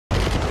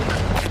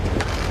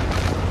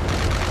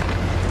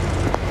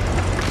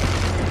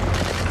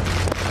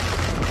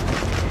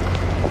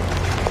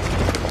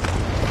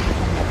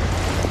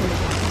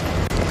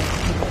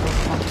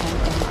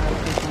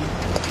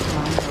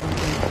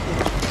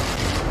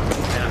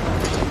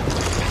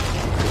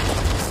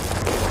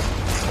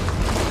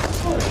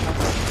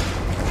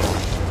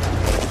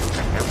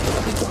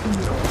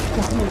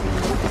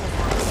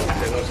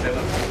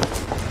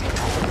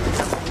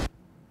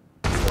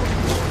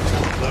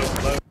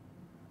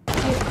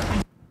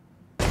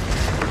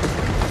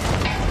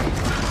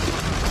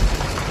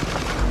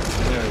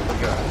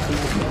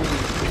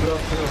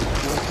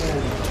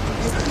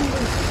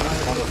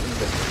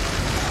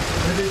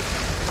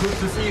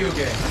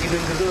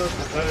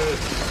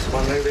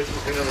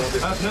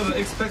I've never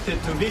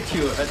expected to meet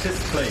you at this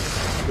place.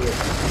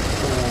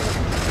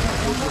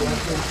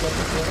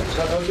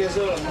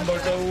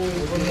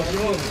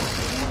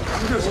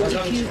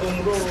 If you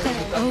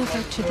step over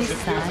to this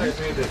side,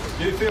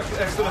 If Your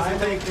Excellency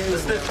take a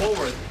step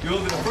forward, you will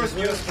be the first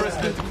U.S.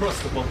 president to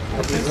cross the border.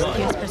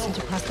 U.S. president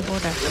to cross the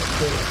border.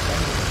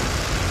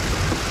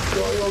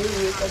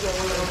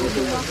 You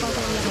can walk all the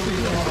way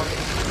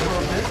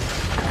around here.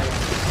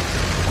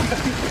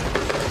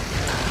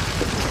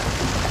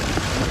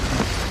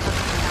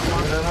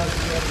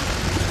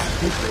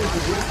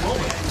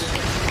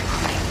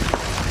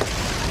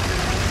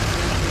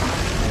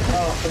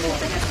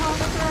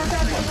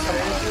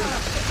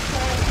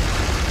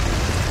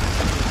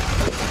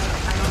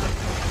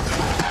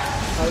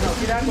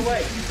 Get out of the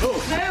way.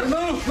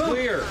 Move!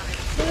 Clear!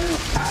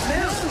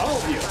 All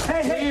of you!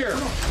 Clear!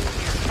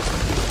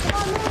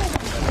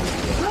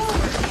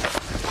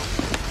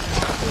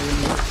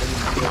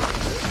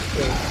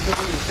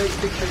 Take a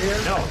picture here?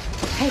 No.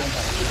 Hey.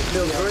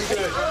 Very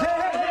good. Hey!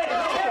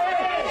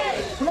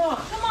 Come on.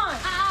 Come on.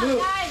 Move.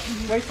 Guys.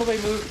 Wait till they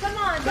move. Come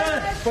on,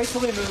 guys. Wait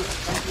till they move.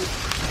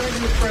 Thank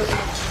you,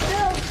 President.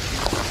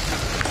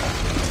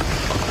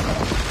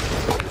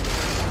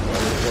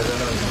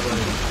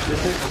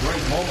 This is a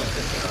great moment.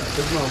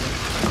 Big moment.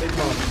 Big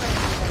moment.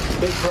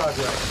 Big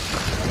progress.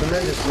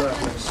 Tremendous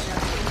progress.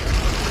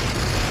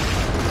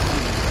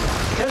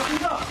 Yes,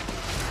 up.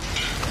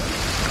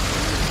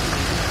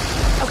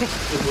 Okay,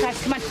 guys,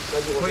 come on.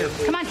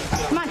 Come on,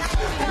 come on.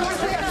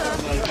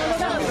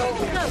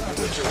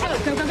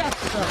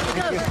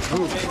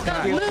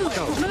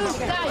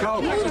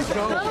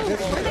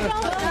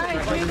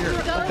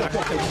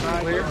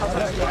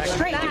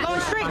 Straight, they're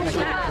going straight.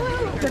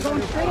 They're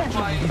going straight.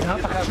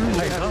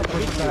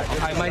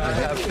 I might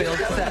have failed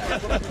that.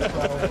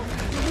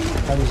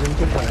 I was in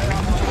Japan,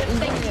 and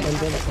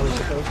then I was supposed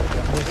to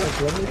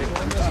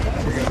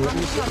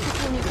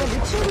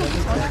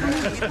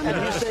and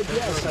you said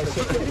yes. I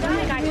said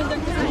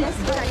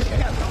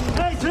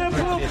hey, Trump,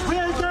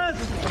 well done.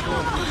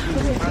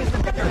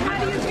 How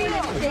do you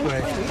feel?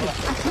 Great.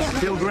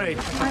 Feel great.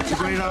 It's a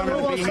great honor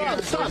to be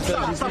here. Stop.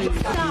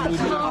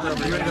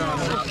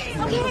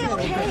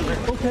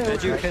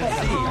 As you can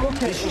see,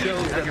 this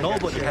shows that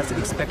nobody has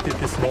expected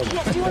this moment.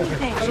 Can't do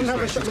anything. I don't have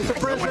a Mr.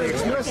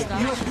 President, U.S.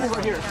 school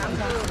right here.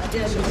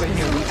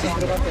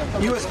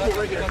 U.S. school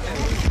right here.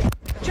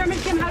 Chairman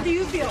Kim, how do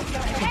you feel?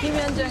 김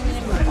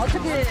위원장님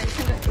어떻게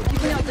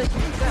기분이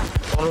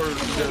어떠십니까? The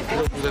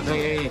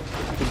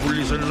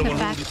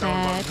fact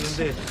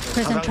that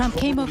President Trump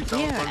came over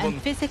here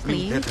and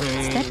physically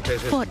stepped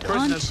foot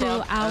onto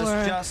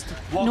our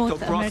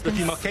North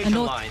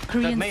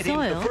Korean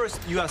soil,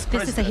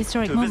 this is a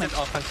historic moment.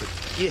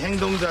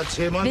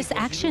 This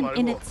action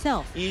in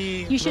itself,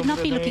 you should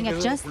not be looking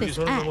at just this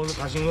act,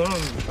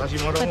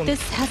 but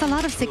this has a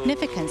lot of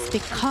significance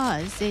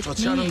because it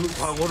means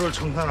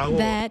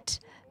that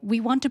we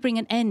want to bring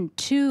an end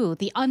to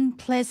the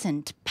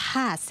unpleasant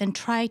past and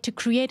try to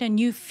create a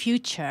new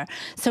future.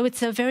 So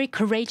it's a very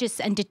courageous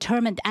and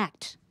determined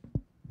act.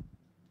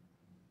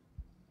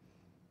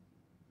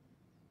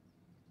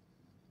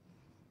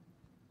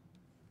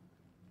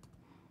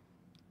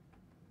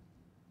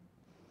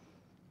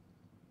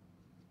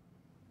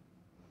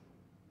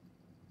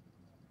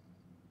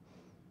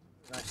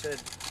 I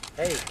said,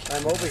 hey,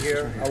 I'm over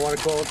here. I want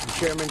to call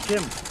Chairman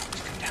Kim.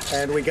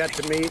 And we got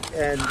to meet,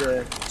 and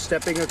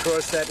stepping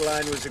across that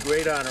line was a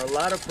great honor. A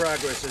lot of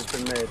progress has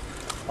been made.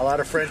 A lot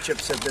of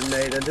friendships have been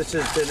made, and this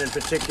has been in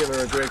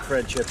particular a great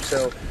friendship.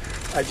 So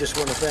I just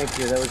want to thank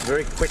you. That was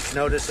very quick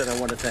notice, and I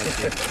want to thank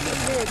you.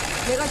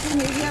 내가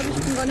지금 얘기하고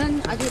싶은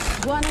거는 아주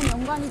무한한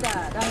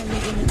영광이다라는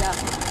얘기입니다.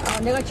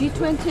 내가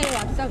G20에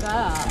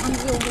왔다가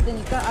한국에 오게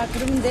되니까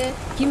그런데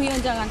김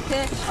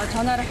위원장한테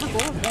전화를 하고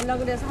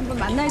연락을 해서 한번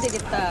만나야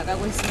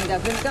되겠다라고 했습니다.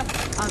 그러니까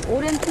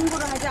오랜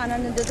통보를 하지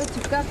않았는데도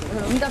즉각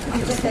응답해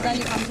주셔서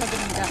대단히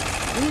감사드립니다.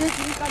 우리는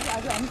지금까지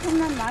아주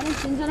엄청난 많은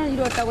진전을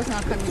이루었다고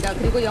생각합니다.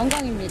 그리고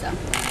영광입니다.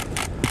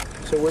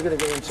 So we're going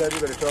to go inside.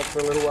 We're going to talk for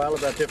a little while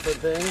about different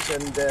things,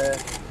 and a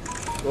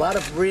lot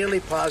of really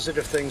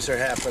positive things are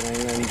happening,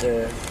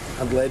 and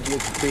I'm glad you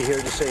could be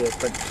here to see it.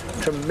 But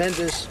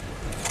tremendous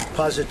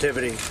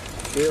positivity,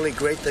 really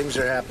great things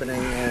are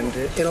happening, and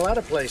in a lot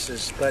of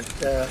places. But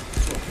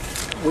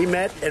we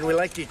met and we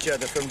liked each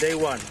other from day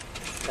one,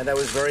 and that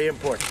was very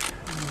important.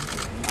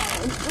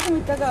 조금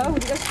있다가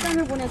우리가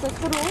시간을 보내서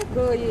서로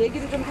그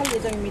얘기를 좀 할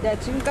예정입니다.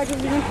 지금까지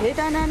우리는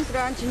대단한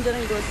그러한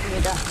진전을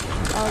이루었습니다.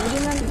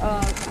 우리는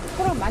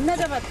서로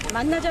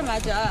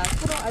만나자마자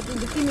서로 아주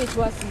느낌이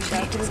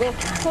좋았습니다. 그리고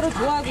서로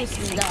좋아하고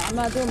있습니다.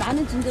 아마도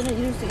많은 진전을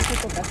이룰 수 있을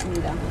것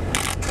같습니다.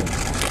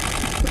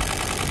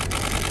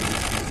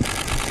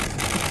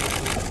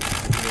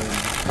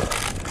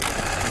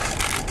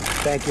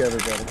 Thank you,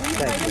 everybody.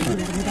 Thank you.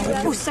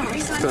 Oh,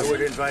 sorry. I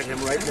would invite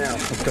him right now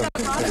to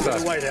the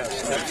White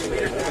House.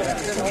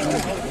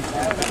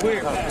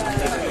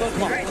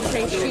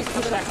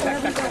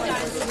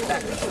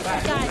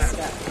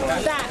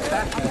 Guys,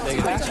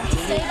 back.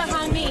 Stay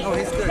behind me. Oh,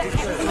 he's good.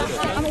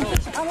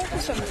 I won't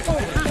push him.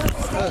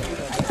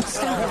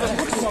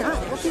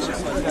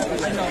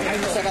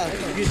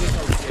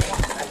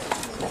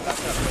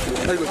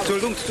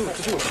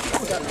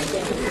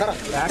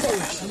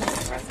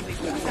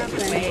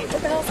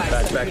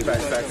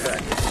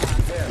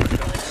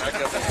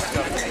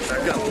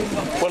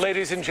 Well,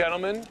 ladies and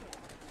gentlemen,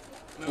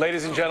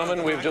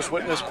 we've just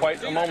witnessed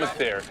quite a moment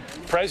there.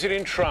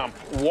 President Trump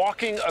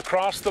walking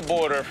across the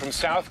border from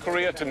South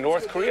Korea to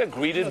North Korea,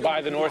 greeted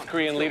by the North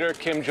Korean leader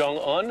Kim Jong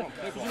Un,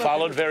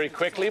 followed very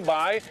quickly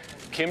by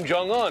Kim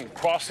Jong Un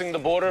crossing the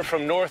border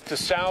from north to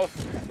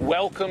south,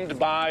 welcomed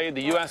by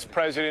the U.S.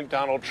 President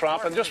Donald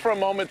Trump. And just for a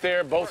moment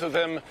there, both of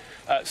them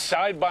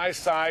side by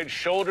side,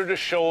 shoulder to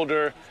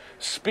shoulder,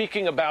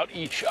 speaking about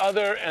each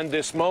other. And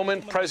this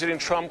moment,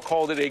 President Trump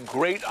called it a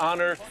great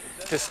honor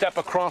to step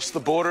across the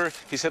border.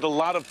 He said a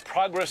lot of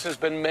progress has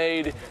been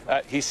made.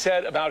 He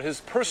said about his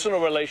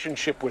personal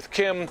relationship with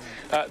Kim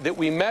that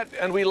we met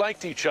and we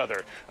liked each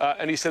other.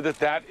 And he said that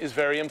that is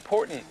very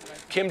important.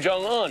 Kim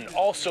Jong Un,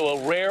 also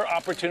a rare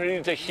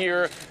opportunity to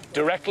hear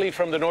directly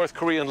from the North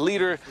Korean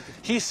leader.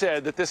 He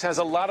said that this has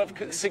a lot of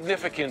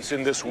significance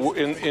in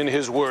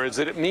his words,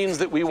 that it means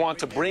that we want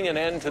to bring an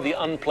end to the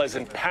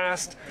unpleasant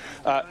past.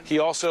 He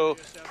also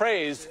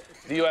praised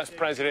the U.S.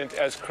 president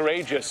as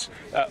courageous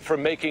for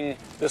making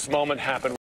this moment happen.